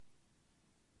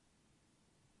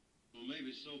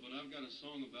maybe so, but I've got a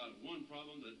song about one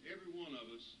problem that every one of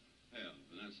us have,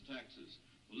 and that's taxes.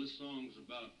 Well, this song's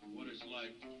about what it's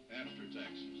like after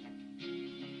taxes.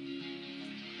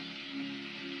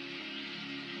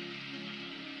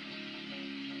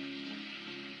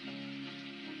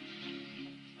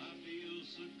 I feel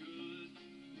so good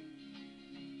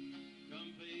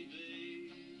come payday.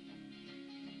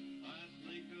 I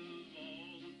think of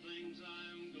all the things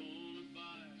I'm gonna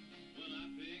buy when I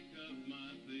pick up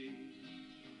my pay.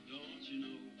 Don't you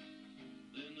know?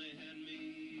 Then they hand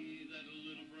me that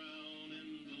little brown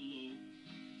envelope.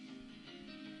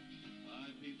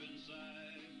 I peep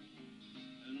inside,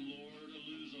 and Lord, I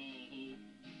lose all hope.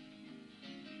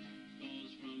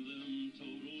 'Cause from them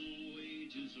total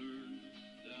wages earned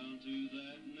down to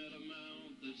that net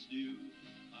amount that's due,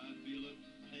 I feel a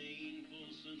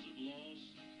painful sense of loss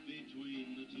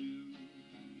between the two.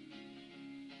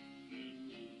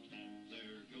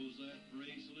 There goes that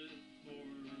bracelet for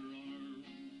her arm.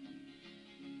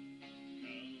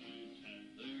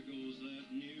 There goes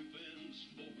that new fence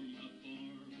for my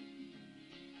farm.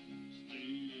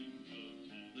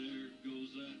 There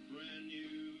goes that brand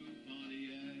new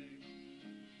Pontiac.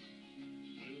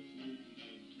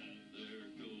 There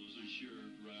goes a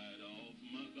shirt right off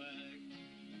my back.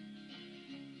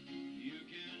 You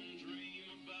can dream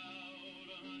about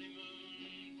a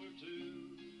honeymoon for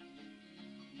two.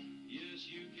 Yes,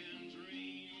 you can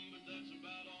dream, but that's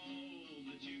about all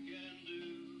that you can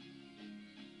do.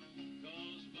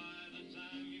 'Cause by the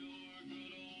time your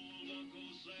good old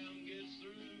Uncle Sam gets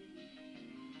through,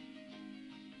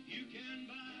 you can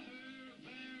buy her a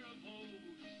pair of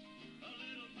hose, a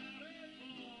little powder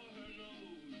for her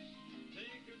nose,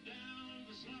 take her down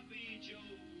to Sloppy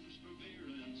Joe's for beer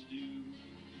and stew.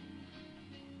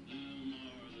 Them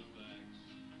are the facts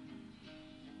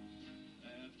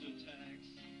after tax.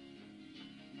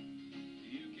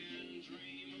 You can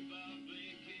dream about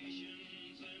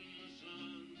vacations in the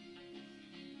sun.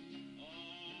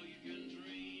 Oh, you can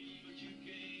dream, but you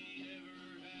can't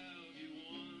ever have you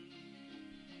one.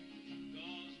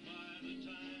 'Cause by the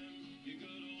time your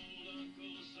good old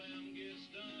Uncle Sam gets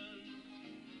done,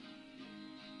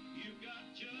 you've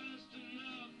got just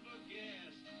enough for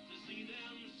gas to see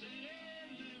them city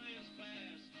limits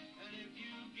pass. And if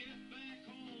you get back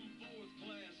home fourth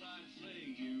class, I'd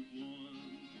say you've won.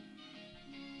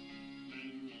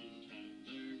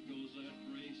 There goes that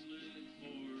bracelet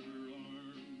for her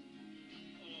arm.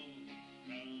 Oh,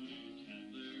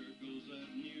 there goes that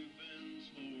new fence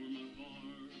for my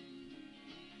farm.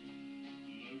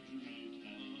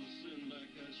 I'll send back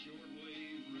that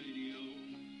shortwave radio.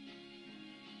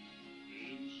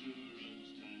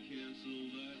 Cancel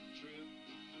that trip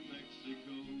to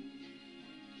Mexico.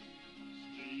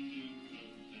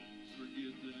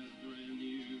 Forget that brand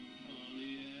new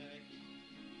Pontiac.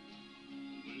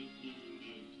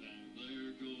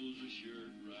 There goes a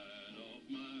shirt right off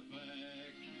my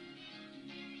back.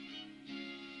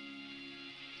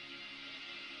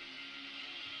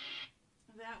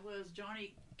 That was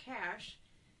Johnny Cash,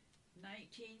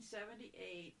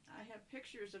 1978. I have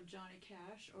pictures of Johnny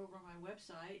Cash over on my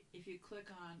website. If you click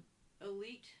on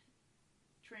Elite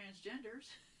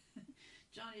Transgenders,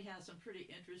 Johnny has some pretty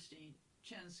interesting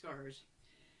chin scars.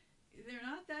 They're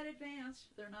not that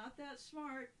advanced, they're not that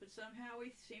smart, but somehow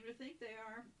we seem to think they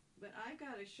are. But I've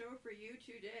got a show for you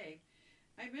today.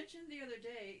 I mentioned the other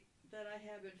day that I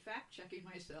have been fact-checking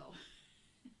myself.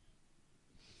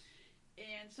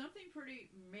 And something pretty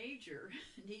major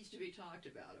needs to be talked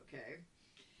about, okay?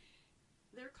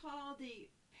 They're called the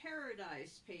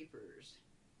Paradise Papers.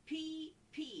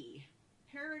 PP.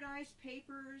 Paradise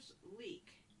Papers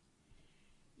leak.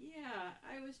 Yeah,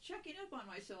 I was checking up on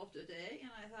myself today,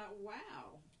 and I thought,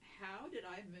 wow, how did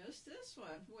I miss this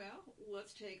one? Well,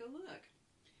 let's take a look.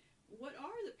 What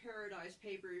are the Paradise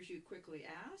Papers, you quickly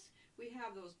ask? We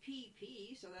have those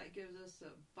PP, so that gives us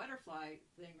a butterfly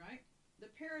thing, right? The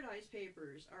Paradise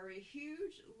Papers are a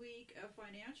huge leak of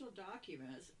financial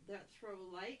documents that throw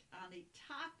light on the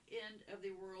top end of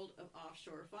the world of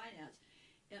offshore finance.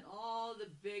 And all the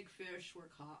big fish were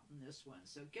caught in this one.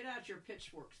 So get out your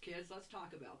pitchforks, kids. Let's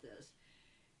talk about this.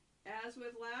 As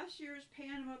with last year's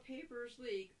Panama Papers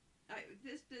leak,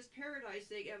 this Paradise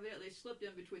thing evidently slipped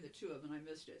in between the two of them, and I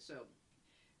missed it. So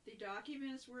the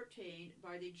documents were obtained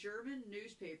by the German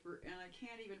newspaper, and I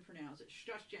can't even pronounce it,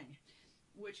 Stutsching,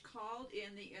 which called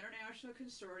in the International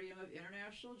Consortium of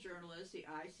International Journalists, the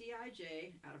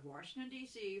ICIJ, out of Washington,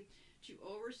 D.C., to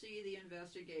oversee the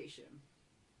investigation.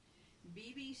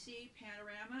 BBC,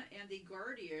 Panorama, and The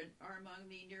Guardian are among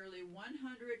the nearly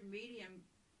 100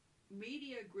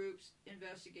 media groups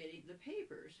investigating the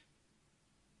papers.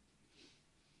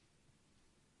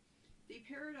 The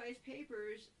Paradise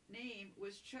Papers name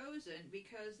was chosen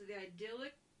because of the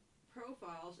idyllic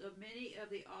profiles of many of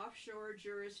the offshore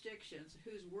jurisdictions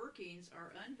whose workings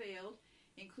are unveiled,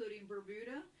 including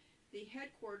Bermuda, the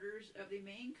headquarters of the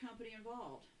main company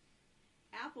involved.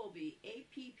 Appleby,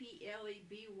 Appleby,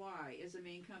 is the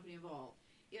main company involved.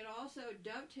 It also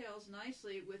dovetails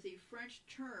nicely with the French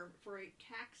term for a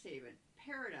tax haven.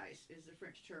 Paradise is the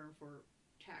French term for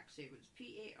tax havens.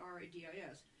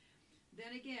 Paradis.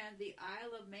 Then again, the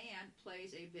Isle of Man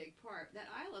plays a big part.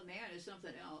 That Isle of Man is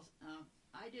something else.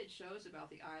 I did shows about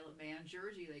the Isle of Man,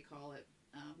 Jersey they call it,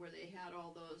 where they had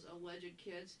all those alleged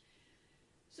kids.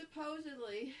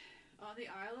 Supposedly, on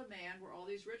the Isle of Man, where all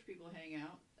these rich people hang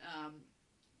out,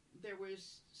 there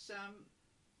was some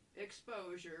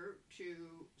exposure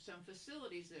to some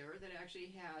facilities there that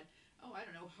actually had,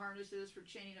 harnesses for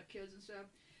chaining up kids and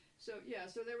stuff. So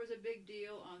there was a big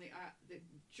deal on the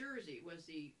Jersey was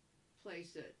the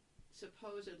place that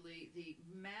supposedly the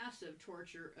massive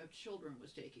torture of children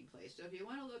was taking place. So if you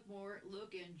want to look more,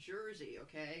 look in Jersey,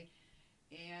 okay?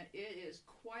 And it is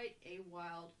quite a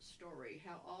wild story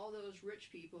how all those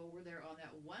rich people were there on that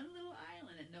one little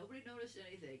island and nobody noticed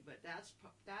anything. But that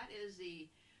is the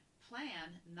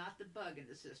plan, not the bug in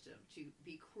the system, to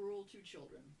be cruel to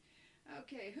children.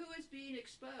 Okay, who is being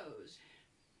exposed?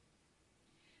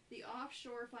 The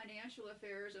offshore financial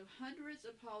affairs of hundreds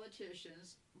of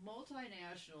politicians,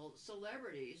 multinationals,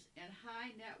 celebrities, and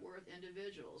high net worth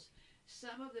individuals.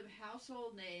 Some of them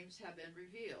household names have been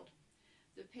revealed.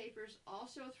 The papers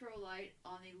also throw light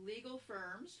on the legal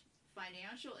firms,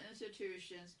 financial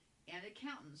institutions, and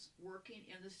accountants working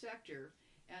in the sector,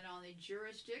 and on the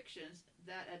jurisdictions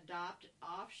that adopt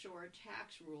offshore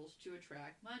tax rules to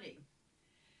attract money.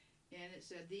 And it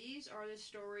said, these are the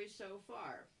stories so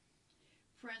far.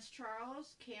 Prince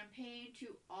Charles campaigned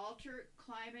to alter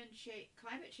climate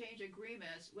change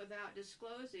agreements without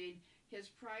disclosing his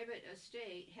private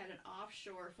estate had an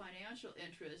offshore financial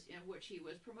interest in which he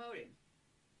was promoting.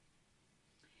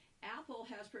 Apple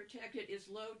has protected its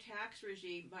low tax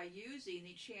regime by using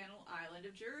the Channel Island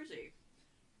of Jersey.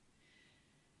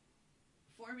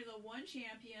 Formula One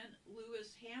champion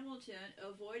Lewis Hamilton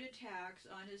avoided tax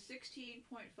on his $16.5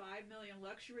 million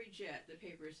luxury jet, the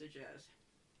paper suggests.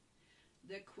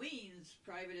 The Queen's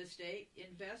private estate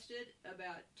invested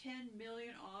about $10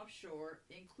 million offshore,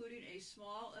 including a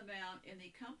small amount in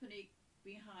the company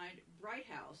behind Bright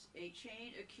House, a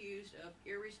chain accused of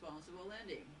irresponsible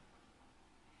lending.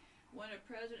 One of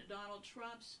President Donald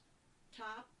Trump's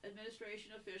top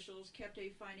administration officials kept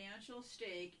a financial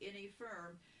stake in a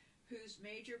firm whose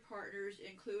major partners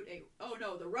include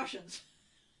the Russians.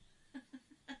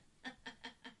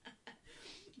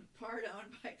 Part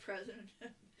owned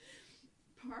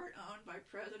by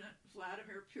President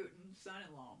Vladimir Putin's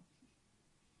son-in-law.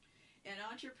 An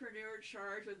entrepreneur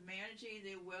charged with managing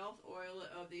the wealth oil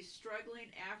of the struggling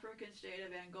African state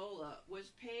of Angola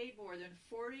was paid more than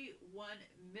 $41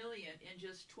 million in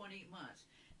just 20 months.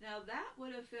 Now that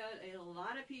would have fed a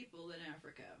lot of people in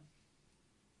Africa.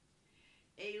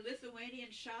 A Lithuanian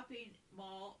shopping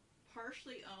mall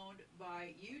partially owned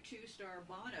by U2 star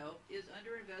Bono is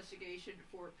under investigation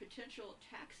for potential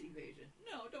tax evasion.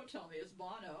 No, don't tell me it's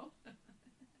Bono.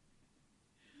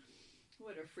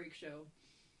 What a freak show.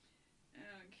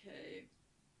 Okay.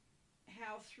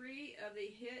 How 3 of the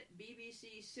hit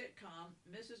BBC sitcom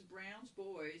Mrs. Brown's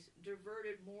Boys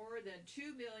diverted more than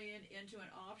 $2 million into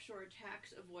an offshore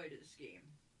tax avoidance scheme.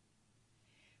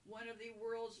 One of the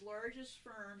world's largest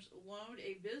firms loaned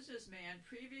a businessman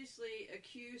previously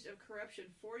accused of corruption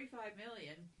 $45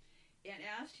 million and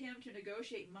asked him to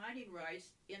negotiate mining rights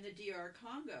in the DR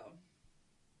Congo.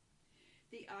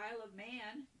 The Isle of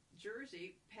Man,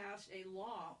 Jersey, passed a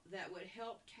law that would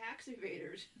help tax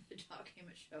evaders. The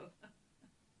document show.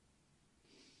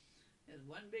 It's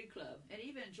one big club. And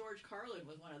even George Carlin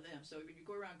was one of them. So when you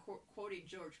go around quoting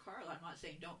George Carlin, I'm not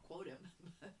saying don't quote him.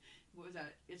 What was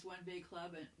that? It's one big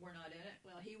club and we're not in it?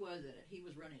 Well, he was in it. He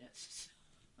was running it.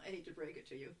 I hate to break it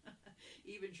to you.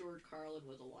 Even George Carlin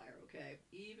was a liar, okay?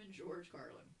 Even George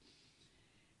Carlin.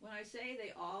 When I say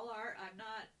they all are, I'm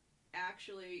not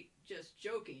actually just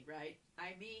joking, right?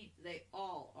 I mean they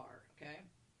all are, okay?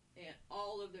 And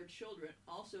all of their children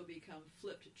also become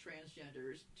flipped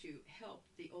transgenders to help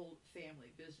the old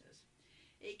family business.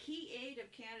 A key aide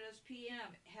of Canada's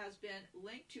PM has been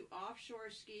linked to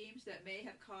offshore schemes that may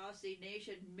have cost the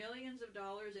nation millions of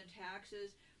dollars in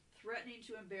taxes, threatening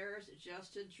to embarrass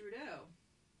Justin Trudeau.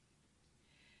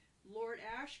 Lord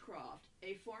Ashcroft,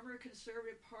 a former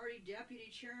Conservative Party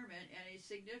deputy chairman and a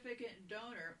significant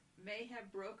donor, may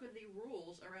have broken the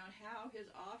rules around how his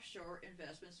offshore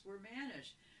investments were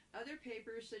managed. other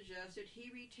papers suggested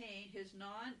he retained his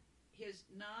non-dom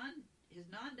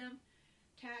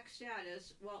tax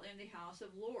status while in the House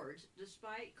of Lords,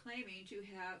 despite claiming to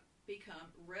have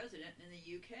become resident in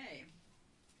the UK.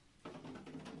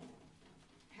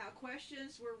 How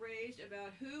questions were raised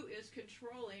about who is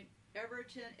controlling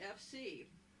Everton FC.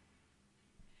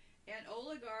 An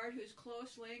oligarch whose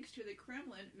close links to the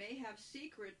Kremlin may have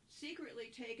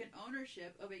secretly taken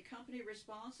ownership of a company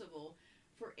responsible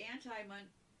for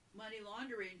anti-money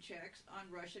laundering checks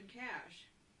on Russian cash.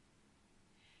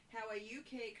 How a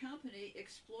UK company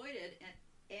exploited an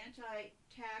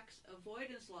anti-tax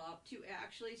avoidance law to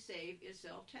actually save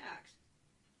itself tax.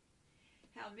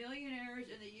 How millionaires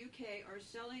in the UK are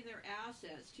selling their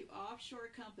assets to offshore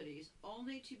companies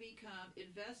only to become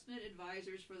investment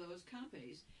advisors for those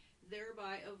companies,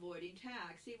 thereby avoiding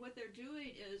tax. See, what they're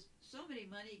doing is so many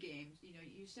money games. You know,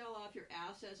 you sell off your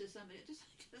assets to somebody,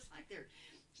 just like they're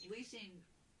leasing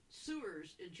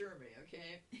sewers in Germany,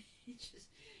 okay? Just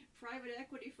private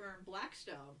equity firm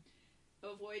Blackstone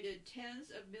avoided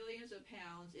tens of millions of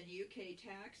pounds in UK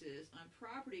taxes on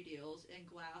property deals in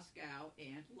Glasgow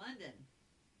and London.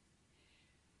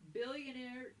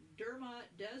 Billionaire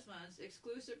Dermot Desmond's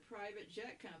exclusive private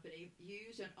jet company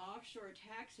used an offshore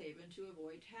tax haven to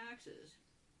avoid taxes.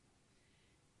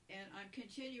 And I'm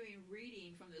continuing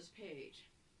reading from this page.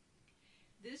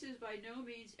 This is by no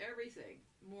means everything.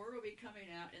 More will be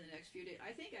coming out in the next few days.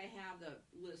 I think I have the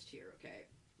list here, okay?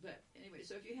 But anyway,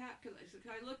 so if you have, because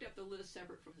I looked up the list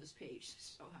separate from this page,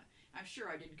 so I'm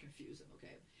sure I didn't confuse them,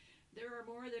 okay? There are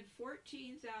more than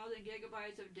 14,000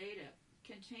 gigabytes of data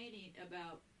containing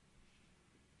about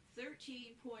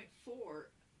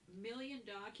 13.4 million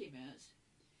documents.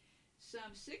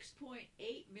 Some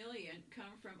 6.8 million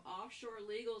come from offshore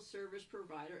legal service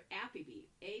provider Appleby,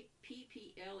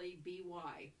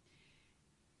 A-P-P-L-E-B-Y,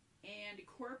 and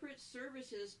corporate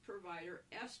services provider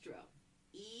Estra,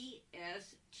 E-S-T-E-R-A.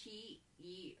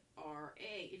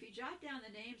 If you jot down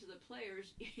the names of the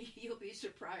players, you'll be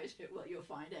surprised at what you'll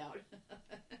find out.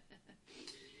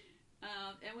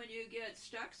 And when you get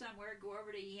stuck somewhere, go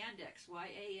over to Yandex,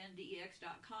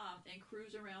 Y-A-N-D-E-X.com, and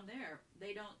cruise around there.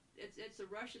 They don't, it's a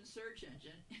Russian search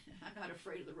engine. I'm not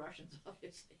afraid of the Russians,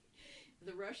 obviously.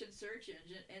 The Russian search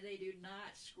engine, and they do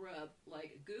not scrub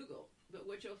like Google. But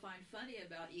what you'll find funny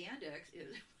about Yandex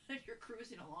is when you're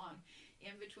cruising along,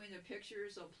 in between the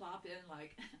pictures, they'll plop in,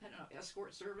 like, I don't know,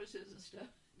 escort services and stuff.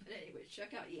 But anyways,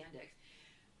 check out Yandex.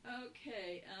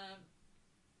 Okay,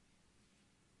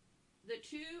 the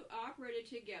two operated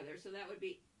together, so that would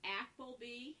be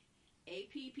Appleby,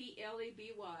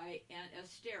 A-P-P-L-E-B-Y, and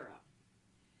Estera.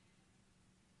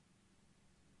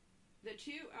 The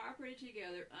two operated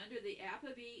together under the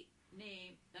Appleby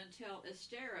name until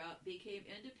Estera became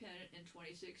independent in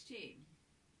 2016.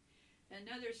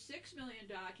 Another 6 million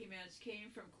documents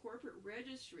came from corporate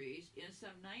registries in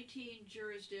some 19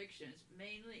 jurisdictions,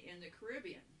 mainly in the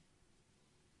Caribbean.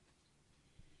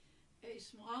 A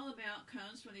small amount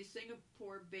comes from the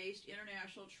Singapore-based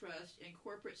international trust and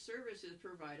corporate services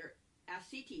provider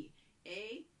Asiti,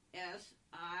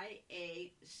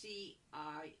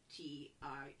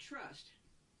 A-S-I-A-C-I-T-I Trust.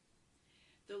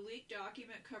 The leaked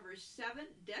document covers 7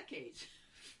 decades.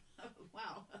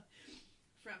 Wow.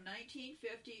 From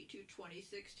 1950 to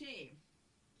 2016.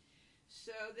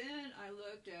 So then I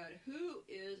looked at who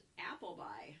is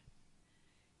Appleby,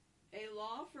 a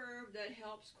law firm that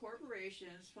helps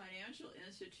corporations, financial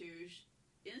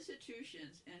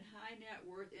institutions, and high net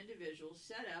worth individuals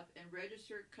set up and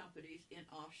register companies in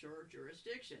offshore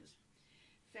jurisdictions.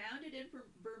 Founded in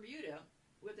Bermuda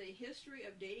with a history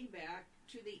of dating back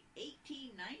to the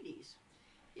 1890s,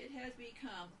 it has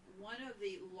become one of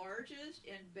the largest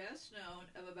and best known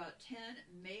of about 10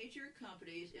 major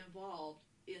companies involved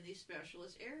in the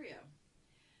specialist area.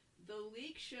 The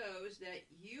leak shows that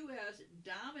the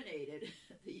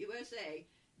USA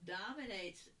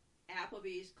dominates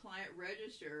Appleby's client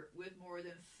register with more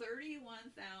than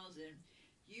 31,000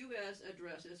 U.S.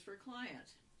 addresses for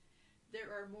clients.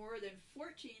 There are more than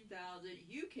 14,000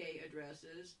 UK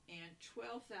addresses and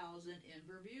 12,000 in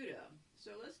Bermuda.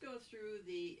 So let's go through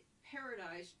the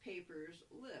Paradise Papers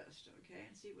list, okay,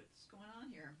 and see what's going on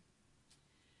here.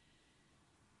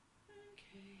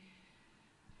 Okay.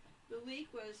 The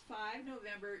leak was 5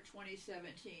 November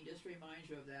 2017, just to remind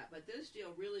you of that. But this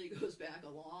deal really goes back a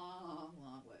long,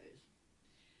 long ways.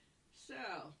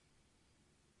 So,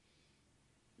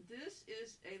 this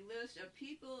is a list of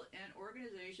people and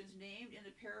organizations named in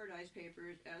the Paradise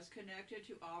Papers as connected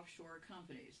to offshore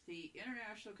companies. The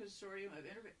International Consortium of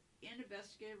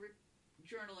Investigative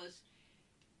Journalists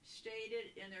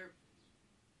stated in their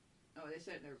Oh, they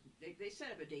said they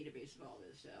set up a database of all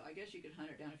this, so I guess you can hunt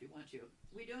it down if you want to.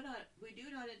 We do not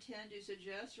intend to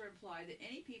suggest or imply that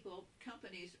any people,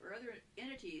 companies, or other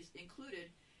entities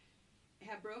included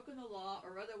have broken the law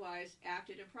or otherwise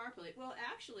acted improperly. Well,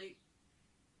 actually,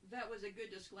 that was a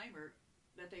good disclaimer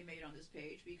that they made on this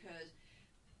page, because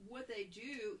what they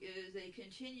do is they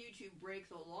continue to break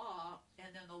the law,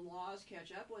 and then the laws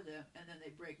catch up with them, and then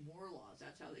they break more laws.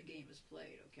 That's how the game is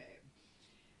played, okay?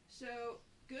 So,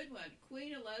 good one.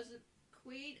 Queen Elizabeth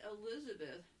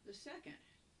II.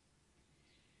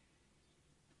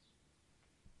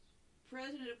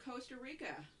 President of Costa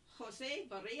Rica, Jose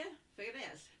Maria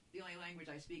Figueres. The only language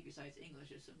I speak besides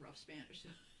English is some rough Spanish.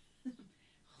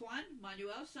 Juan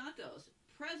Manuel Santos,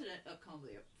 President of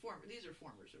Colombia. These are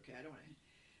formers, okay? I don't want to.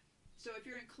 So if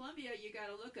you're in Colombia, you got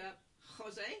to look up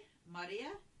Jose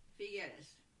Maria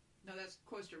Figueres. No, that's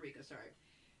Costa Rica. Sorry.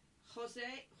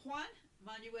 Juan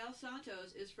Manuel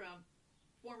Santos is from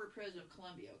former president of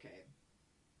Colombia. Okay.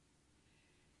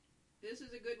 This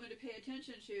is a good one to pay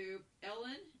attention to.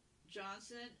 Ellen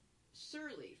Johnson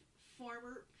Sirleaf,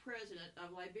 former president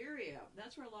of Liberia.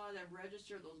 That's where a lot of them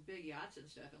register those big yachts and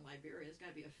stuff in Liberia. It's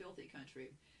got to be a filthy country.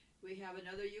 We have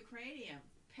another Ukrainian,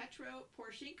 Petro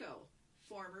Poroshenko,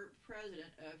 former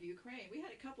president of Ukraine. We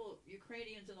had a couple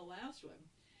Ukrainians in the last one.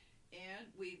 And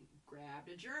we grabbed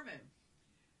a German,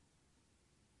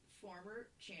 former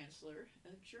chancellor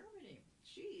of Germany.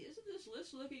 Gee, isn't this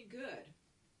list looking good?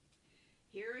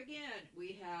 Here again,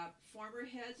 we have former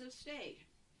heads of state.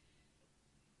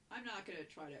 I'm not going to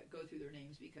try to go through their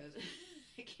names because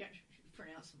I can't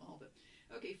pronounce them all. But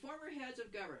okay, former heads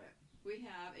of government. We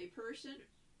have a person,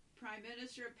 Prime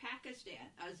Minister of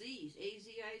Pakistan, Aziz,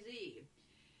 A-Z-I-Z.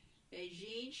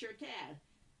 Jean Chertal,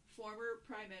 former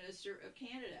Prime Minister of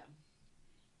Canada.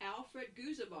 Alfred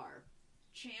Guzabar,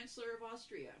 Chancellor of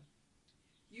Austria.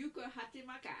 Yuko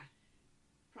Hatimaka,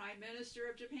 Prime Minister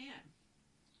of Japan.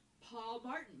 Paul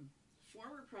Martin,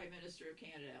 former Prime Minister of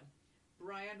Canada.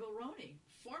 Brian Mulroney,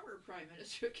 former Prime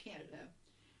Minister of Canada.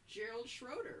 Gerald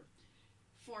Schroeder,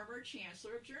 former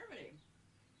Chancellor of Germany.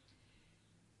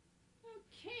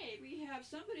 Okay, we have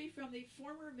somebody from the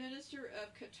former Minister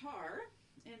of Qatar,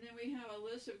 and then we have a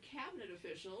list of cabinet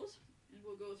officials, and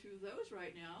we'll go through those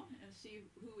right now and see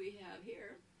who we have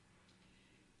here.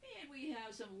 And we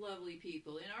have some lovely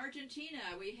people. In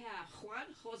Argentina, we have Juan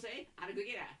José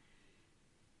Arguera,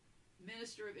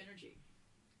 Minister of Energy.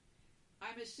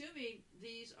 I'm assuming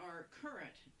these are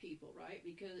current people, right?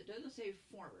 Because it doesn't say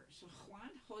former. So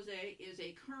Juan Jose is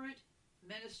a current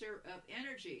Minister of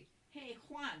Energy. Hey,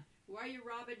 Juan, why are you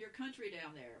robbing your country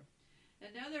down there?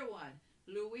 Another one,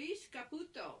 Luis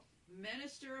Caputo,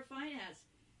 Minister of Finance.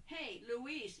 Hey,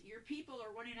 Luis, your people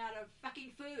are running out of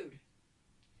fucking food.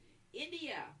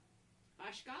 India,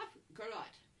 Ashok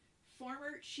Gehlot,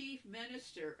 former Chief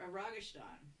Minister of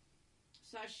Rajasthan.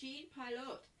 Sachin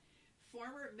Pilot,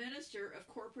 former Minister of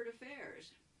Corporate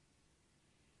Affairs.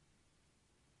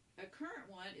 A current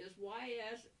one is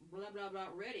Y.S. blah blah blah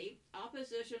Reddy,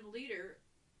 opposition leader.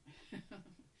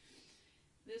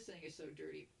 This thing is so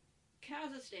dirty.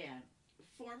 Kazakhstan,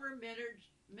 former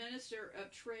Minister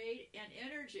of Trade and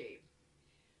Energy.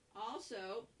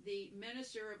 Also, the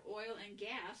Minister of Oil and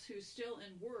Gas, who's still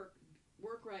in work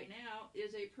right now,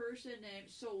 is a person named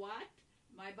Sowat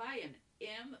Mybayev,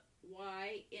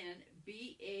 Mynbayev.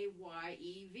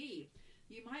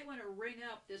 You might want to ring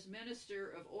up this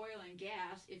Minister of Oil and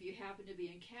Gas if you happen to be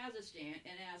in Kazakhstan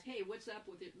and ask, hey, what's up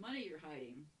with the money you're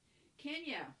hiding?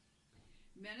 Kenya,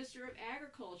 Minister of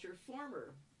Agriculture,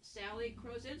 former Sally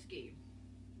Krozinski.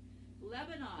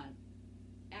 Lebanon,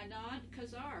 Anand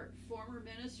Kazar, former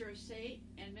Minister of State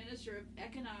and Minister of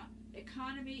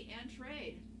Economy and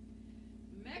Trade.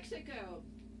 Mexico,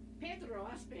 Pedro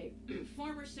Aspe,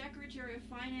 former Secretary of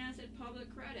Finance and Public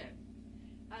Credit.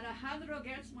 Alejandro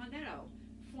Gertz Manero,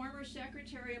 former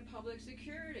Secretary of Public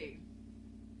Security.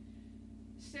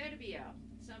 Serbia,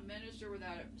 some minister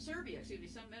without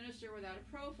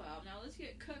a profile. Now let's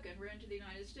get cooking. We're into the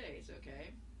United States,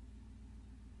 okay?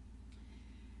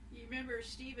 You remember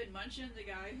Stephen Mnuchin, the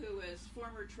guy who was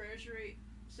former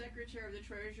Secretary of the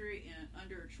Treasury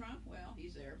under Trump? Well,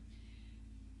 he's there.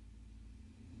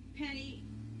 Penny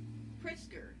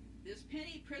Pritzker. This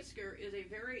Penny Pritzker is a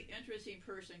very interesting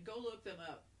person. Go look them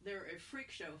up. They're a freak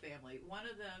show family. One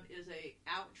of them is a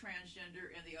out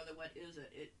transgender, and the other one isn't.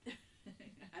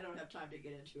 I don't have time to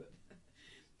get into it.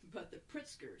 But the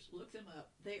Pritzkers, look them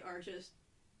up. They are just...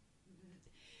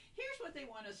 Here's what they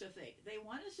want us to think. They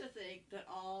want us to think that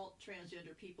all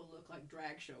transgender people look like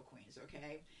drag show queens,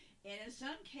 okay? And in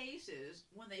some cases,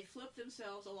 when they flip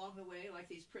themselves along the way, like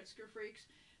these Pritzker freaks,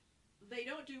 they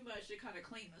don't do much to kind of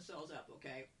clean themselves up,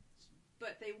 okay?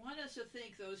 But they want us to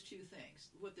think those two things.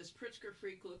 What this Pritzker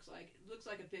freak looks like. It looks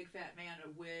like a big fat man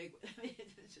in a wig. I mean,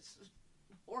 it's just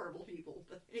horrible people.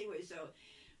 But anyway, so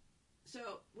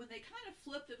when they kind of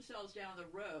flip themselves down the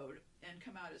road and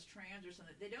come out as trans or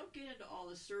something, they don't get into all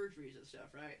the surgeries and stuff,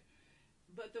 right?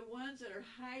 But the ones that are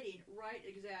hiding right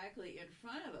exactly in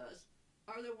front of us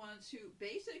are the ones who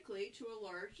basically, to a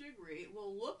large degree,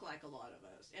 will look like a lot of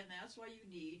us. And that's why you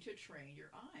need to train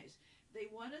your eyes. They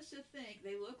want us to think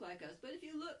they look like us. But if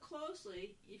you look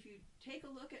closely, if you take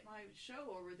a look at my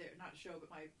show over there, not show, but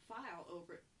my file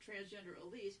over at Transgender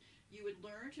Elise, you would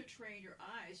learn to train your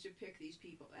eyes to pick these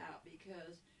people out,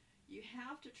 because you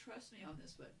have to trust me on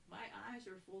this one. My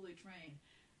eyes are fully trained.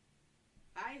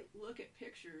 I look at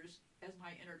pictures as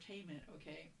my entertainment,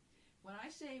 okay? When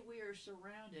I say we are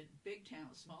surrounded, big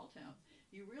town, small town,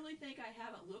 you really think I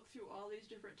haven't looked through all these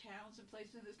different towns and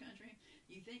places in this country?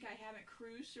 You think I haven't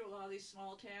cruised through a lot of these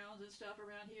small towns and stuff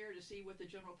around here to see what the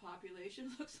general population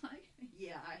looks like?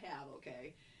 Yeah, I have,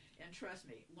 okay? And trust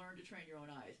me, learn to train your own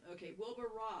eyes. Okay,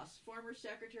 Wilbur Ross, former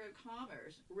Secretary of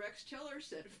Commerce. Rex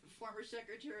Tillerson, former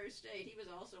Secretary of State. He was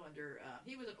also under,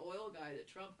 he was an oil guy that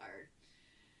Trump hired.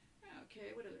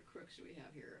 Okay, what other crooks do we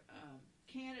have here?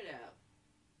 Canada.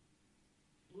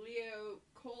 Leo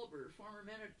Colbert, former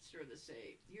Minister of the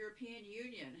State. European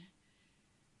Union.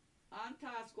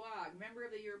 Antas Guag, member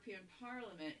of the European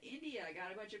Parliament. India,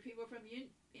 got a bunch of people from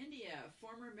India.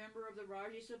 Former member of the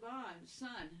Raji Saban,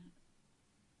 son.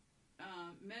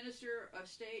 Minister of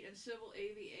State and Civil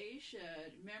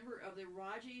Aviation, member of the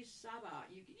Raji Sabha.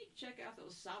 You need to check out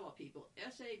those Sabha people.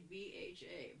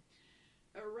 S-A-B-H-A.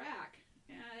 Iraq.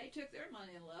 Yeah, they took their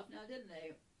money and left, now didn't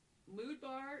they?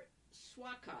 Mudbar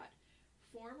Swakat,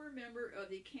 former member of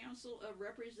the Council of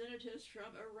Representatives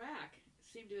from Iraq.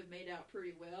 Seemed to have made out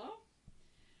pretty well.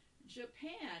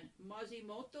 Japan.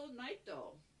 Mazimoto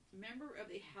Naito, member of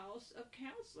the House of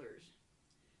Councilors.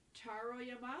 Taro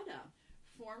Yamada,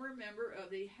 former member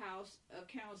of the House of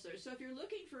Councilors. So if you're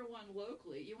looking for one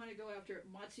locally, you want to go after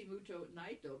Matsumoto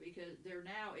Naito, because they're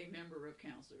now a member of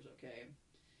councilors, okay?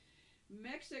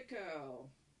 Mexico.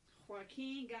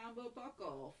 Joaquin Gambo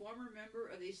Poco, former member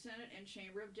of the Senate and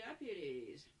Chamber of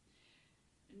Deputies.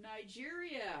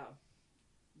 Nigeria.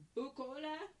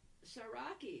 Bukola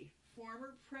Saraki,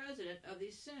 former president of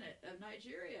the Senate of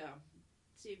Nigeria.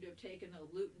 Seemed to have taken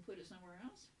the loot and put it somewhere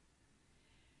else.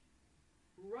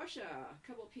 Russia, a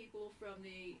couple people from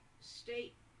the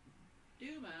State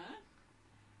Duma,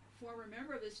 former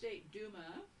member of the State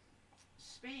Duma.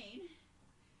 Spain,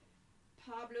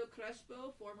 Pablo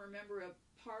Crespo, former member of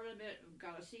Parliament of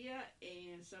Galicia,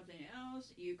 and something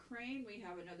else. Ukraine, we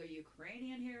have another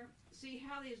Ukrainian here. See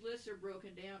how these lists are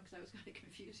broken down, because I was kind of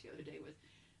confused the other day with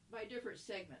by different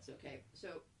segments, okay?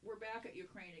 So we're back at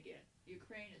Ukraine again.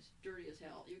 Ukraine is dirty as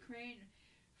hell. Ukraine,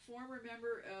 former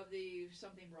member of the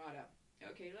something Rada.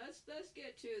 Okay, let's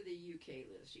get to the UK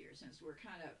list here, since we're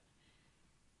kind of...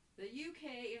 The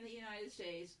UK and the United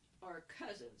States are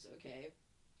cousins, okay?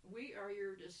 We are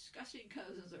your disgusting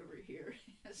cousins over here.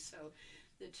 So,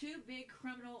 the two big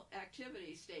criminal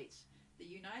activity states, the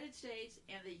United States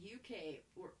and the UK,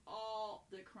 where all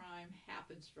the crime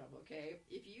happens from, okay?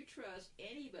 If you trust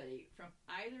anybody from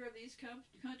either of these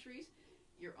countries,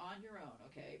 you're on your own,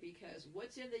 okay? Because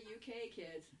what's in the UK,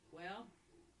 kids? Well,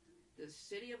 the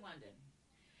City of London.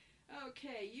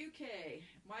 Okay, UK.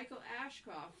 Michael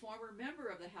Ashcroft, former member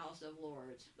of the House of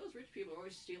Lords. Those rich people are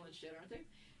always stealing shit, aren't they?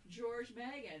 George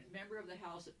Magan, member of the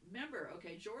House.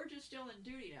 Okay, George is still in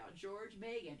duty now. George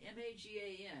Magan,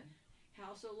 M-A-G-A-N,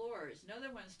 House of Lords.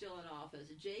 Another one still in office.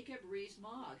 Jacob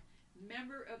Rees-Mogg,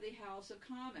 member of the House of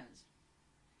Commons.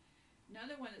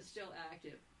 Another one that's still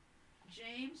active.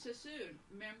 James Sassoon,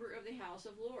 member of the House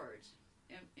of Lords.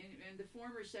 And the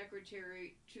former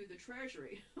secretary to the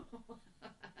Treasury.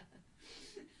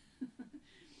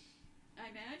 I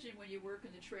imagine when you work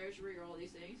in the Treasury or all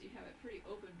these things, you have a pretty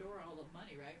open door on all the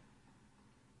money, right?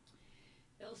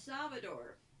 El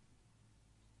Salvador.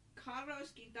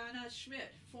 Carlos Quintana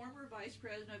Schmidt, former vice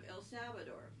president of El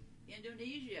Salvador.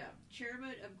 Indonesia,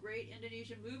 chairman of Great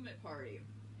Indonesian Movement Party.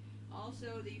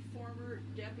 Also the former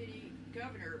deputy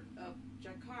governor of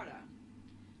Jakarta.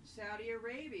 Saudi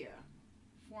Arabia,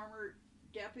 former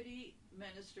deputy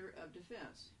minister of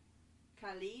defense.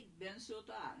 Khalid bin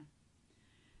Sultan.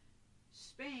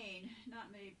 Spain,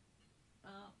 not many.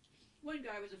 One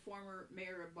guy was a former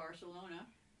mayor of Barcelona.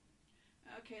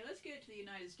 Okay, let's get to the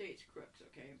United States crooks,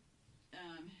 okay?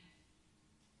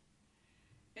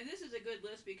 And this is a good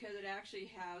list because it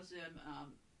actually has them,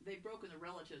 they've broken the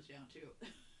relatives down too.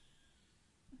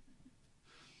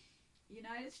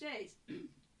 United States,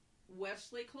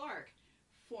 Wesley Clark,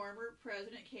 former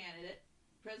president candidate,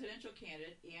 presidential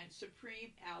candidate and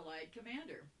Supreme Allied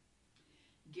Commander.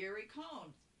 Gary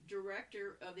Cohn,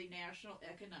 Director of the National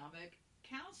Economic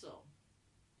Council.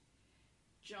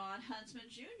 John Huntsman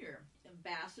Jr.,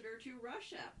 Ambassador to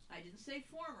Russia. I didn't say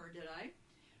former, did I?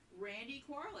 Randy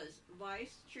Quarles,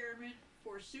 Vice Chairman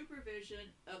for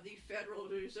Supervision of the Federal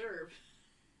Reserve.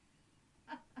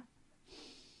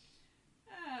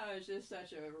 Oh, it's just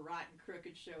such a rotten,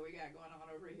 crooked show we got going on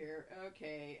over here.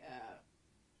 Okay,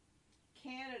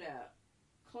 Canada,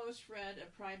 close friend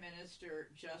of Prime Minister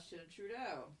Justin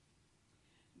Trudeau.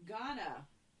 Ghana.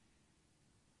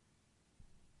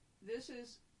 This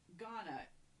is Ghana.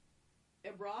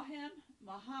 Ibrahim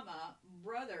Mahama,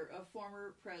 brother of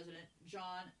former President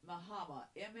John Mahama,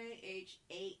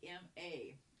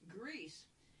 Mahama. Greece,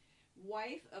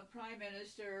 wife of Prime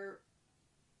Minister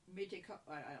I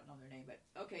don't know their name, but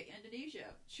okay.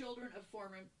 Indonesia, children of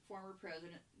former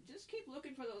president. Just keep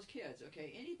looking for those kids,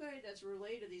 okay? Anybody that's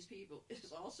related to these people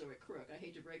is also a crook. I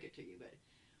hate to break it to you, but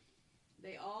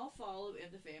they all follow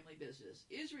in the family business.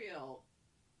 Israel,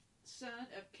 son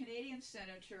of Canadian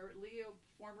Senator Leo,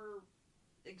 former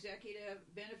executive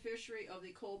beneficiary of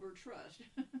the Colbert Trust.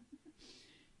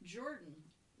 Jordan,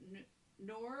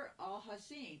 Noor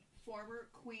al-Hassin, former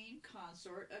queen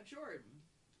consort of Jordan.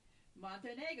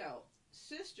 Montenegro,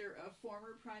 sister of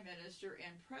former prime minister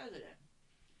and president.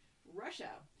 Russia,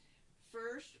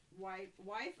 first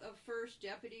wife of first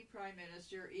deputy prime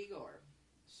minister Igor.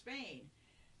 Spain,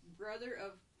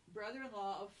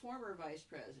 brother-in-law of former vice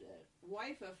president,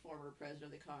 wife of former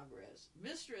president of the Congress,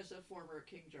 mistress of former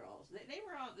King Charles. They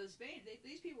were on the Spain.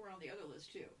 These people were on the other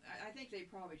list too. I think they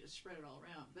probably just spread it all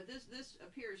around. But this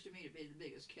appears to me to be the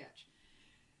biggest catch.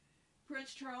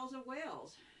 Prince Charles of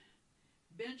Wales.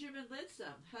 Benjamin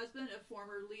Leadsom, husband of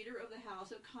former leader of the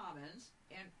House of Commons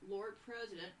and Lord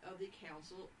President of the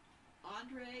Council,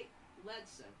 Andre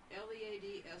Leadsom,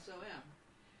 Leadsom.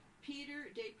 Peter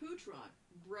de Poutron,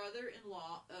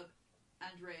 brother-in-law of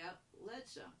Andrea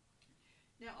Leadsom.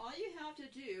 Now, all you have to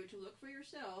do to look for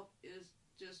yourself is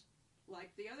just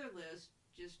like the other list,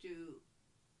 just do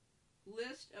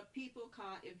list of people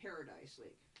caught in Paradise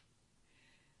League.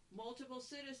 Multiple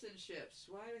citizenships.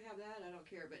 Why do I have that? I don't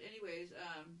care. But anyways,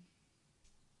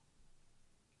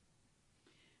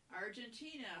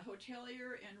 Argentina,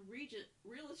 hotelier and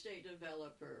real estate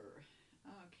developer.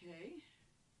 Okay.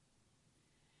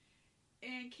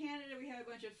 In Canada, we have a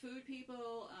bunch of food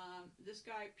people. This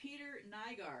guy, Peter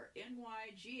Nygaard,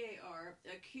 Nygar,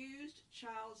 accused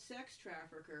child sex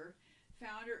trafficker,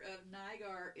 founder of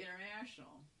Nygaard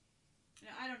International.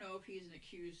 Now, I don't know if he's an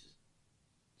accused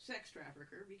sex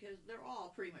trafficker because they're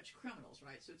all pretty much criminals,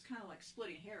 right? So it's kind of like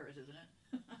splitting hairs, isn't it?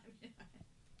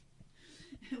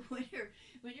 when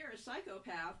you're a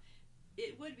psychopath,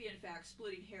 it would be in fact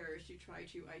splitting hairs to try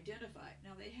to identify.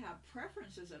 Now they have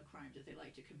preferences of crimes that they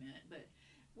like to commit, but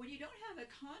when you don't have a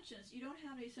conscience, you don't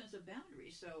have any sense of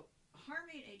boundaries. So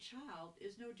harming a child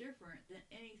is no different than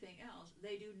anything else.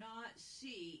 They do not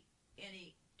see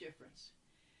any difference.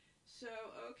 So,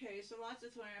 okay, so lots of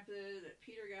throwing up the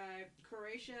Peter guy.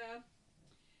 Croatia,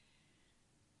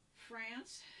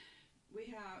 France.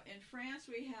 In France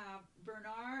we have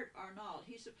Bernard Arnault.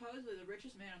 He's supposedly the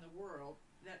richest man in the world.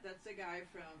 That's the guy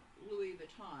from Louis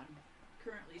Vuitton,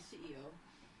 currently CEO.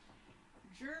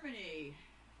 Germany,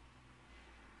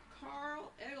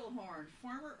 Karl Egelhorn,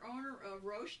 former owner of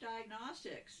Roche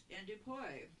Diagnostics and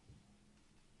DuPont.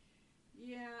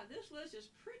 Yeah, this list is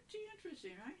pretty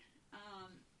interesting, right?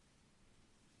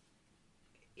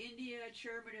 India,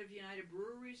 chairman of United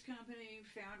Breweries Company,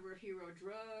 founder of Hero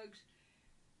Drugs.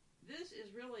 This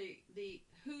is really the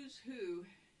who's who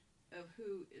of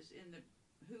who is in the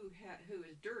who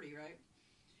is dirty, right?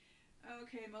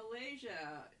 Okay,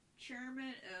 Malaysia,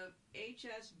 chairman of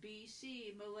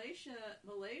HSBC. Malaysia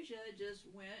just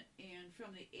went and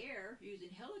from the air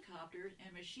using helicopters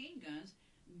and machine guns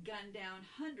gunned down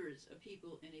hundreds of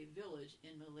people in a village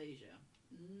in Malaysia.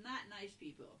 Not nice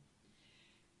people.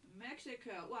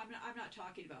 Mexico, well, I'm not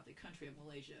talking about the country of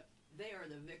Malaysia. They are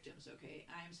the victims, okay?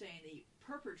 I am saying the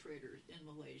perpetrators in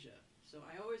Malaysia. So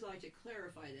I always like to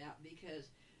clarify that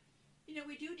because,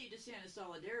 we do need to stand in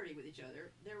solidarity with each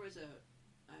other. There was a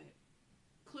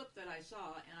clip that I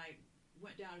saw, and I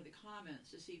went down to the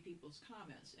comments to see people's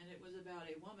comments, and it was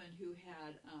about a woman who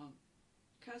had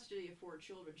custody of 4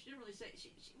 children. She didn't really say,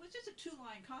 she was just a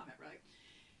 2-line comment, right?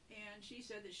 And she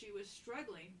said that she was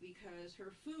struggling because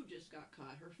her food just got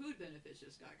caught. Her food benefits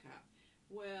just got caught.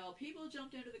 Well, people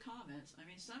jumped into the comments. I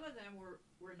mean, some of them were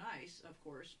nice, of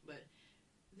course, but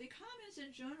the comments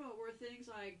in general were things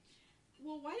like,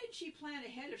 well, why didn't she plan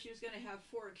ahead if she was going to have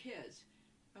 4 kids?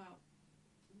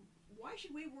 why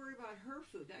should we worry about her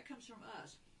food? That comes from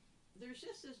us. There's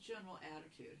just this general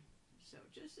attitude. So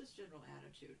just this general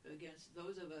attitude against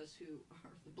those of us who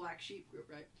are the black sheep group,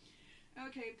 right?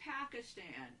 Okay,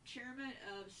 Pakistan, chairman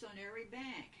of Soneri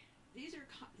Bank. These are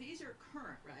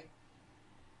current, right?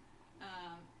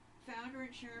 Founder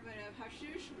and chairman of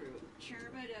Hashush Group,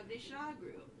 chairman of Nishad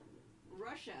Group.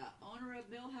 Russia, owner of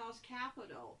Millhouse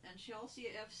Capital and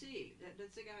Chelsea FC.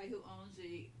 That's the guy who owns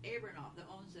the Abramov, that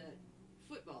owns the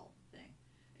football thing.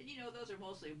 And you know, those are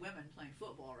mostly women playing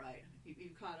football, right?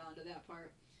 You caught on to that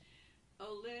part.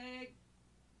 Oleg,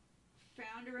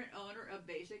 founder and owner of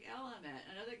Basic Element.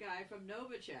 Another guy from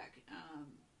Novacek.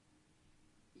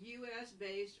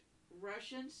 U.S.-based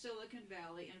Russian Silicon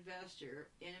Valley investor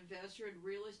and investor in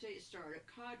real estate startup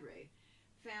Cadre,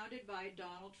 founded by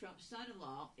Donald Trump's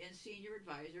son-in-law and senior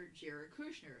advisor Jared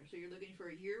Kushner. So you're looking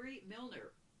for Yuri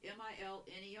Milner,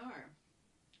 Milner.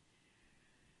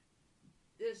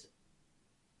 This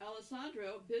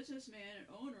Alessandro, businessman and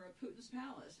owner of Putin's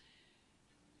palace.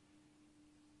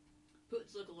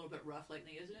 Putin's look a little bit rough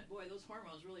lately, isn't it? Boy, those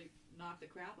hormones really knock the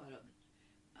crap out of him.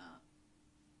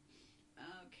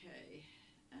 Okay.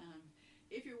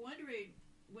 If you're wondering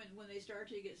when they start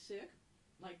to get sick,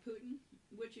 like Putin,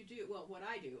 what you do, well, what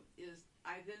I do is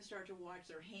I then start to watch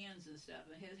their hands and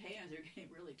stuff, and his hands are getting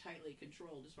really tightly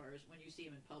controlled as far as when you see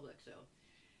him in public. So,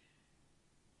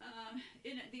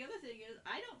 and the other thing is,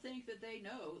 I don't think that they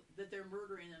know that they're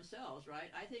murdering themselves,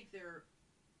 right? I think they're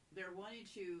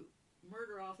wanting to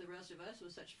murder off the rest of us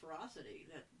with such ferocity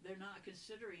that they're not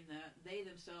considering that they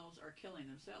themselves are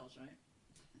killing themselves, right?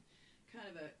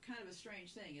 Kind of a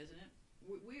strange thing, isn't it?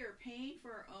 We are paying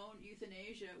for our own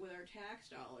euthanasia with our tax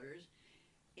dollars,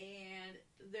 and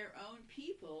their own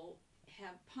people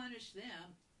have punished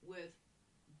them with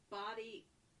body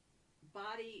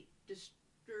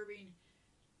disturbing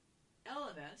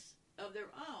elements of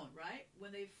their own, right?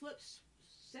 When they flip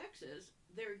sexes,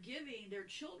 they're giving their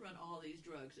children all these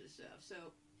drugs and stuff.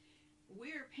 So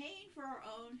we're paying for our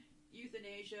own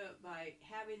euthanasia by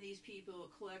having these people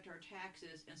collect our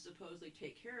taxes and supposedly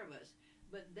take care of us.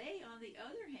 But they, on the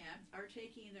other hand, are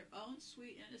taking their own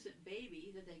sweet, innocent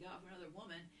baby that they got from another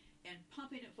woman and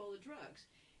pumping it full of drugs.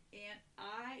 And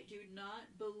I do not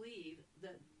believe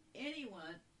that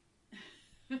anyone,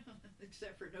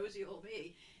 except for nosy old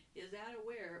me, is that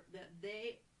aware that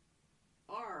they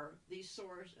are the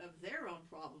source of their own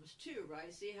problems too,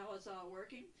 right? See how it's all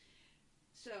working?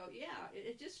 So, yeah,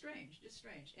 it's just strange,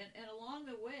 And along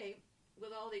the way,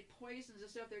 with all the poisons and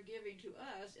stuff they're giving to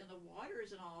us in the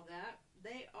waters and all of that,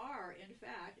 they are, in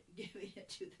fact, giving it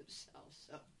to themselves.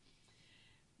 So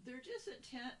they're just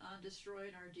intent on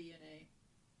destroying our DNA.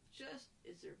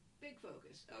 It's their big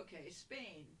focus. Okay,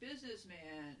 Spain,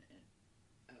 businessman.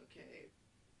 Okay,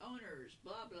 owners,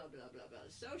 blah, blah, blah, blah, blah.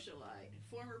 Socialite,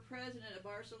 former president of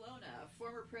Barcelona,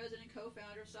 former president and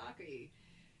co-founder of Saki,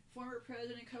 former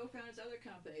president and co-founder of this other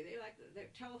company. They like the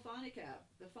Telefonica,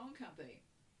 the phone company.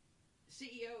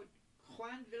 CEO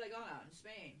Juan Villagona in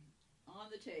Spain,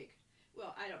 on the take.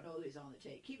 Well, I don't know that he's on the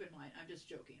take. Keep in mind, I'm just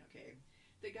joking, okay?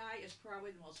 The guy is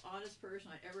probably the most honest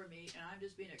person I'd ever meet, and I'm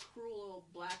just being a cruel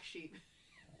old black sheep.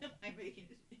 I'm making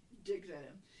digs at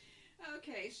him.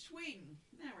 Okay, Sweden.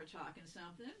 Now we're talking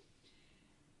something.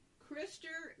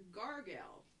 Krister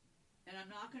Gargel. And I'm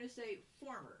not going to say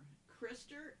former.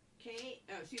 Krister,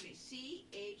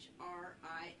 C-H-R-I-S-T-E-R.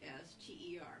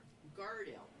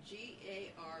 Gardel,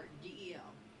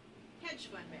 G-A-R-D-E-L. Hedge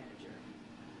fund manager.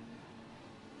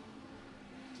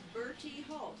 Bertie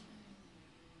Holt.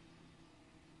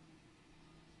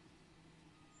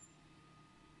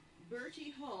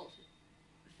 Bertie Holt,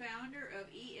 founder of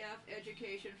EF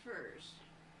Education First.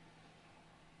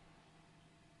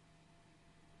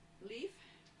 Leif,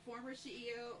 former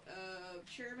CEO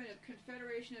chairman of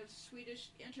Confederation of Swedish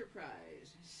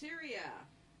Enterprise. Syria,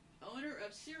 owner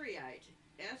of Syriate,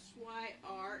 S-Y-R-A-T-E-L-A.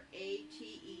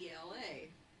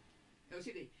 Oh,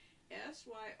 excuse me,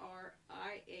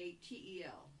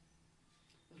 S-Y-R-I-A-T-E-L.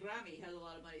 Rami has a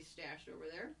lot of money stashed over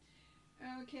there.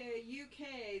 Okay,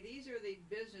 UK, these are the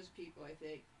business people, I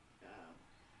think.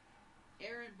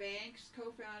 Aaron Banks,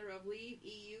 co-founder of Leave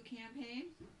EU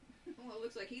campaign. Well, it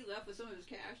looks like he left with some of his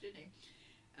cash, didn't he?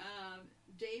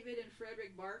 David and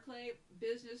Frederick Barclay,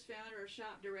 business founder of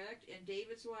Shop Direct, and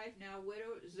David's wife, now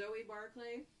widow, Zoe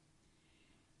Barclay.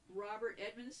 Robert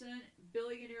Edmondson,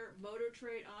 billionaire motor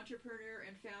trade entrepreneur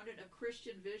and founder of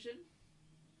Christian Vision.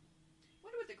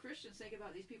 Wonder what the Christians think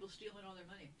about these people stealing all their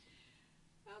money.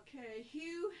 Okay,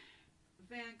 Hugh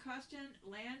Van Custen,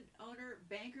 landowner,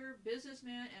 banker,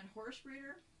 businessman, and horse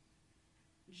breeder.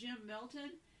 Jim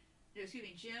Mellon,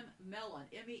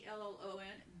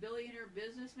 M-E-L-L-O-N, billionaire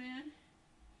businessman.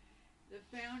 the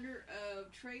founder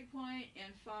of TradePoint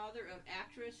and father of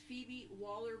actress Phoebe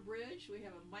Waller-Bridge. We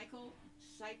have a Michael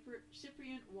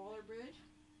Cyprian Waller-Bridge.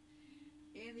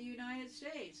 In the United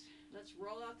States, let's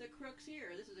roll out the crooks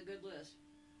here. This is a good list.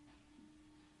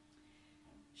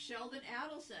 Sheldon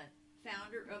Adelson,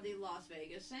 founder of the Las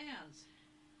Vegas Sands.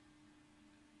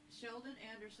 Sheldon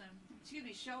Adelson,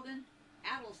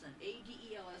 Adelson.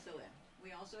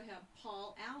 We also have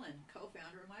Paul Allen,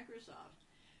 co-founder of Microsoft.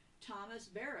 Thomas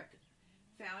Barrick,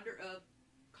 founder of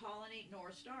Colony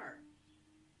North Star.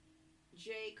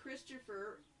 J.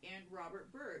 Christopher and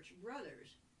Robert Birch,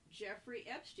 brothers. Jeffrey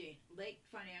Epstein, late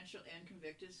financial and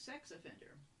convicted sex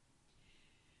offender.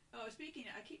 Oh,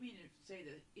 speaking, I keep meaning to say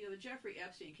that, the Jeffrey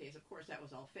Epstein case, of course, that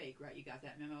was all fake, right? You got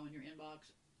that memo in your inbox.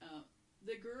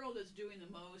 The girl that's doing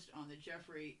the most on the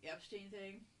Jeffrey Epstein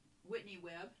thing, Whitney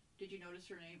Webb. Did you notice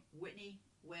her name? Whitney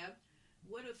Webb.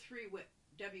 What do three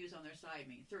W's on their side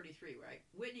mean? 33, right?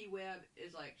 Whitney Webb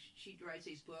is like, she writes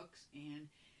these books, and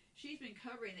she's been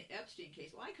covering the Epstein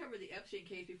case. Well, I covered the Epstein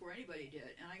case before anybody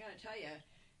did, and I got to tell you,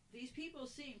 these people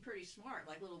seem pretty smart,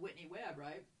 like little Whitney Webb,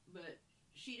 right? But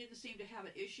she didn't seem to have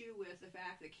an issue with the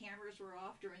fact the cameras were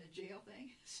off during the jail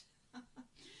thing.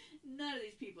 None of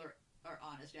these people are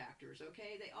honest actors,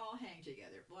 okay? They all hang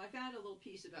together. Well, I found a little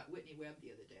piece about Whitney Webb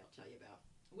the other day I'll tell you about.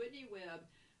 Whitney Webb,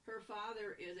 her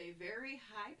father is a very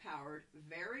high-powered,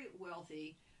 very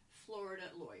wealthy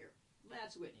Florida lawyer.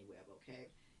 That's Whitney Webb,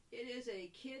 okay? It is a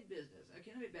kid business.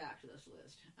 Okay, let me back to this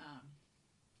list.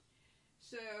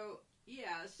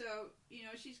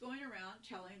 She's going around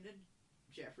telling the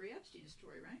Jeffrey Epstein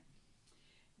story, right?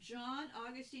 John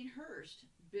Augustine Hearst,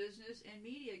 business and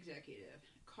media executive.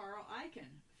 Carl Icahn,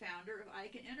 founder of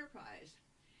Icahn Enterprise.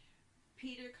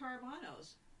 Peter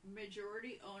Carmanos,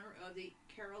 majority owner of the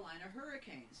Carolina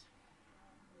Hurricanes.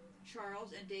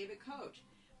 Charles and David Koch,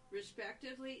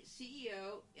 respectively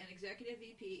CEO and executive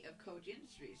VP of Koch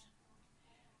Industries.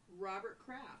 Robert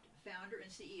Kraft, founder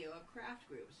and CEO of Kraft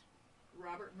Groups.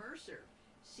 Robert Mercer,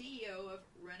 CEO of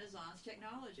Renaissance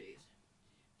Technologies.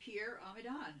 Pierre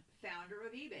Amidon, founder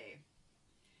of eBay.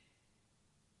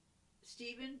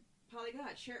 Stephen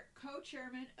Polygot,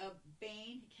 co-chairman of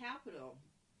Bain Capital.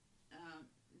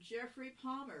 Jeffrey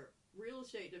Palmer, real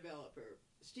estate developer.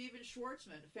 Stephen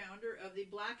Schwartzman, founder of the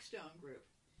Blackstone Group.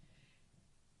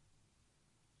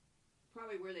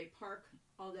 Probably where they park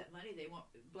all that money.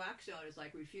 Blackstone is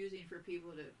like refusing for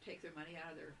people to take their money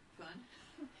out of their fund.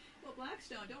 Well,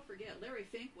 Blackstone, don't forget, Larry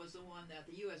Fink was the one that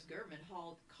the U.S. government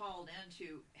called in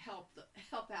to help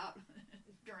out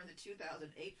during the 2008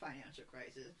 financial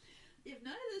crisis. If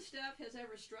none of this stuff has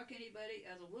ever struck anybody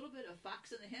as a little bit of Fox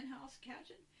in the Hen House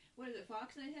catching, what is it,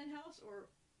 Fox in the Hen House?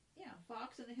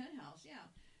 Fox in the Hen House, yeah.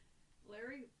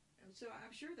 Larry, so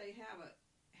I'm sure they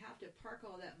have to park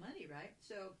all that money, right?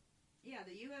 So, yeah,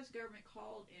 the U.S. government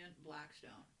called in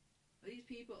Blackstone. These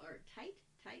people are tight.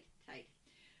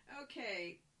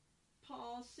 Okay,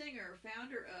 Paul Singer,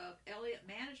 founder of Elliott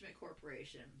Management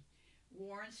Corporation.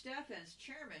 Warren Steffens,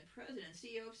 chairman, president,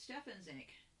 CEO of Steffens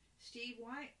Inc. Steve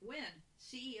Wynn,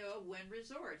 CEO of Wynn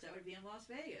Resorts. That would be in Las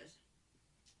Vegas.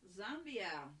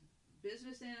 Zambia,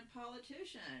 business and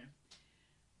politician.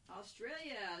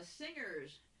 Australia,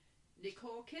 singers.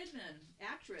 Nicole Kidman,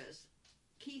 actress.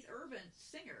 Keith Urban,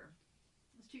 singer.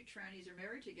 Those two trannies are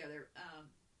married together.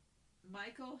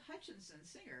 Michael Hutchinson,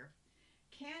 singer.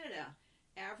 Canada,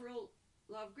 Avril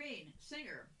Lavigne,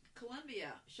 singer.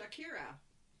 Colombia, Shakira.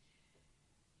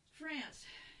 France,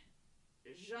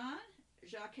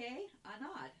 Jean-Jacques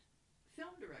Anand,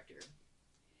 film director.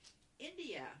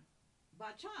 India,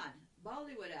 Bachchan,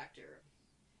 Bollywood actor.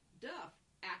 Duff,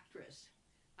 actress.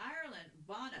 Ireland,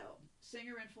 Bono,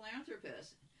 singer and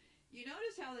philanthropist. You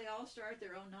notice how they all start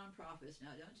their own nonprofits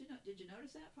now, don't you know? Did you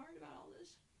notice that part about all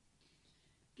this?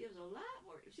 Gives a lot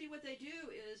more. See, what they do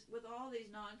is, with all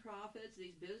these nonprofits,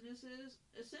 these businesses,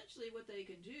 essentially what they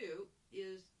can do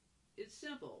is, it's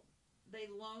simple. They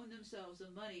loan themselves the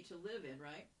money to live in,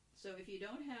 right? So if you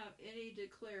don't have any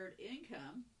declared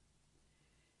income,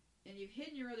 and you've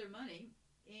hidden your other money,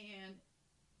 and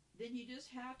then you just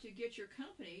have to get your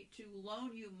company to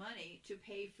loan you money to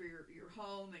pay for your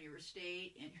home and your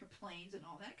estate and your planes and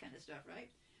all that kind of stuff, right?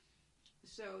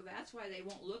 So that's why they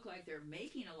won't look like they're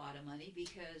making a lot of money,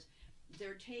 because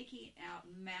they're taking out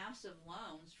massive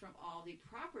loans from all the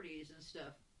properties and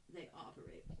stuff they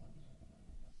operate.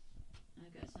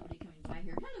 I've got somebody coming by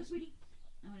here. Hello, sweetie.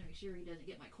 I want to make sure he doesn't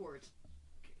get my cords.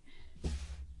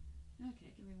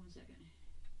 Okay, give me 1 second.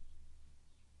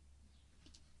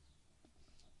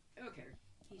 Okay,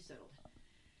 he's settled.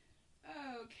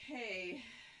 Okay.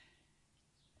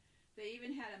 They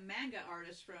even had a manga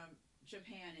artist from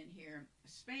Japan in here.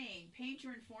 Spain,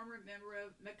 painter and former member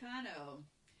of Meccano.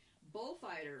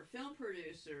 Bullfighter, film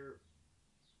producer,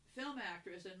 film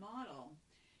actress, and model.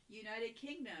 United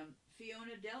Kingdom,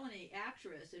 Fiona Delaney,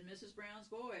 actress in Mrs.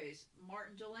 Brown's Boys.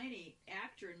 Martin Delaney,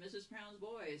 actor in Mrs. Brown's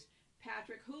Boys.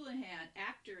 Patrick Houlihan,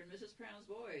 actor in Mrs. Brown's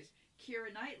Boys.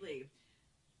 Keira Knightley,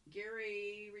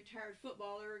 Gary, retired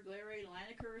footballer, Larry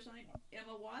Lineker or something.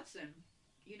 Emma Watson,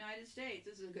 United States.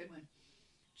 This is a good one.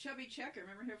 Chubby Checker,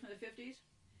 remember her from the 50s?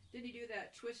 Didn't he do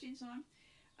that Twisting song?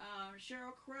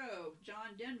 Sheryl Crow,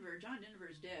 John Denver. John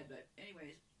Denver's dead, but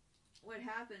anyways, what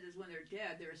happens is when they're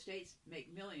dead, their estates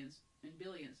make millions and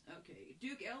billions. Okay.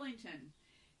 Duke Ellington,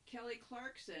 Kelly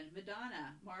Clarkson,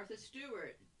 Madonna, Martha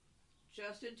Stewart,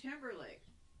 Justin Timberlake,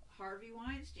 Harvey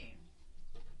Weinstein.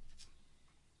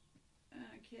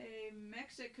 Okay,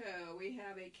 Mexico, we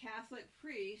have a Catholic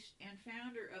priest and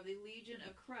founder of the Legion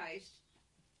of Christ,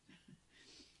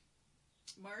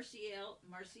 Marcial.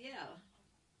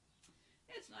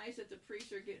 It's nice that the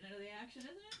priests are getting into the action,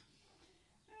 isn't it?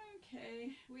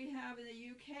 Okay, we have in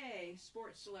the UK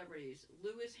sports celebrities.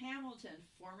 Lewis Hamilton,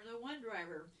 Formula One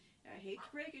driver. I hate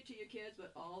to break it to you kids,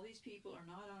 but all these people are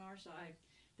not on our side.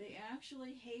 They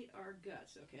actually hate our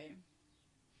guts, okay?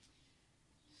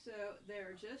 So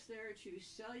they're just there to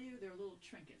sell you their little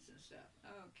trinkets and stuff.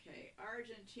 Okay,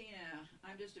 Argentina.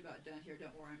 I'm just about done here.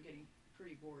 Don't worry, I'm getting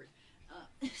pretty bored.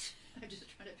 I'm just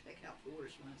trying to pick out the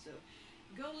worst one. So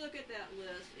go look at that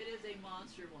list. It is a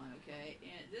monster one, okay?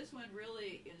 And this one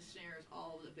really ensnares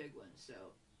all of the big ones. So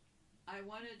I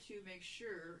wanted to make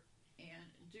sure and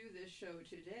do this show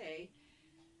today.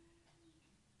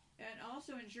 And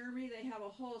also in Germany, they have a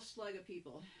whole slug of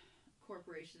people.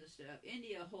 Corporations and stuff.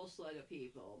 India, a whole slug of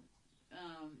people.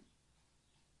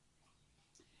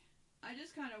 I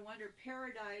just kind of wonder,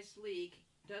 Paradise Leak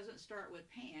doesn't start with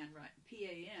Pan, right?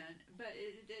 P-A-N, but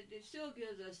it still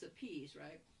gives us the P's,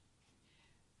 right?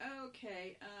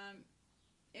 Okay,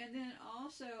 and then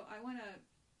also I want to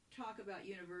talk about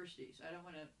universities. I don't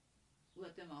want to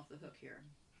let them off the hook here.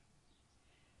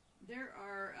 There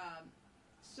are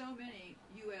so many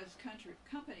U.S.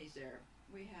 companies there.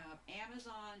 We have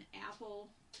Amazon, Apple,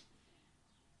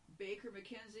 Baker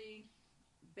McKenzie,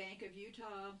 Bank of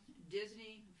Utah,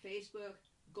 Disney, Facebook,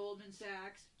 Goldman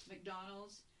Sachs,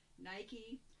 McDonald's,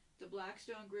 Nike, the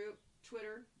Blackstone Group,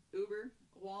 Twitter, Uber,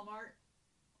 Walmart,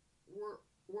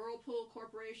 Whirlpool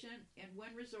Corporation, and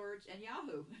Wynn Resorts, and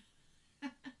Yahoo.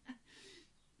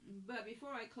 But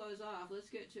before I close off, let's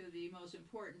get to the most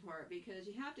important part, because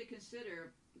you have to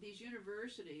consider these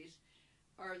universities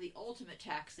are the ultimate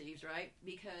tax thieves, right?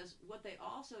 Because what they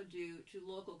also do to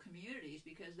local communities,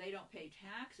 because they don't pay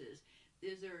taxes,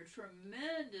 is there a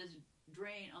tremendous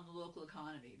drain on the local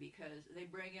economy, because they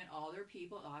bring in all their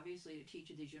people, obviously, to teach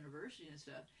at these universities and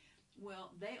stuff.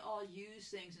 Well, they all use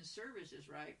things and services,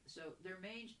 right? So the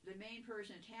main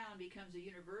person in town becomes a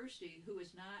university who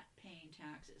is not paying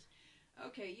taxes.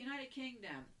 Okay, United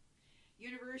Kingdom,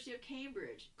 University of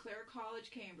Cambridge, Clare College,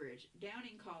 Cambridge,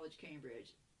 Downing College,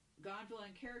 Cambridge, Gonville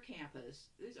and Care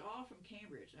Campus. These are all from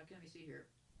Cambridge. Okay, let me see here.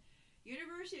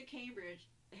 University of Cambridge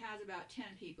has about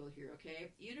 10 people here,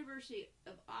 okay? University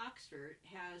of Oxford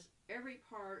has every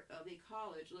part of the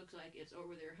college looks like it's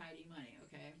over there hiding money,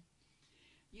 okay?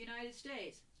 United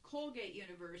States, Colgate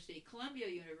University, Columbia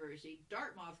University,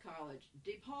 Dartmouth College,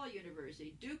 DePaul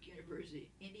University, Duke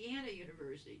University, Indiana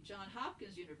University, Johns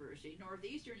Hopkins University,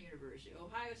 Northeastern University,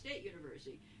 Ohio State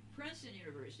University, Princeton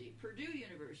University, Purdue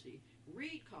University,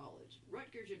 Reed College,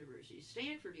 Rutgers University,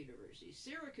 Stanford University,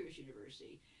 Syracuse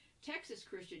University, Texas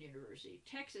Christian University,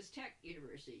 Texas Tech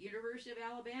University, University of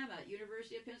Alabama,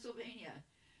 University of Pennsylvania,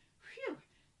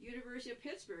 University of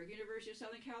Pittsburgh, University of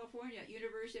Southern California,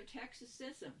 University of Texas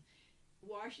System,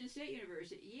 Washington State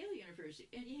University, Yale University,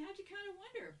 and you have to kind of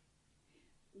wonder,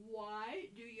 why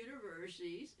do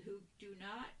universities who do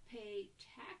not pay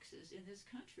taxes in this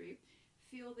country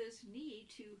feel this need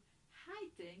to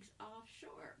hide things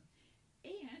offshore?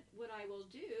 And what I will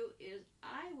do is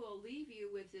I will leave you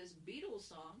with this Beatles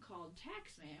song called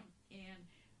Taxman, and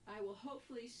I will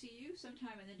hopefully see you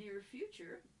sometime in the near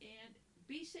future, and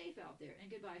be safe out there,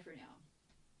 and goodbye for now.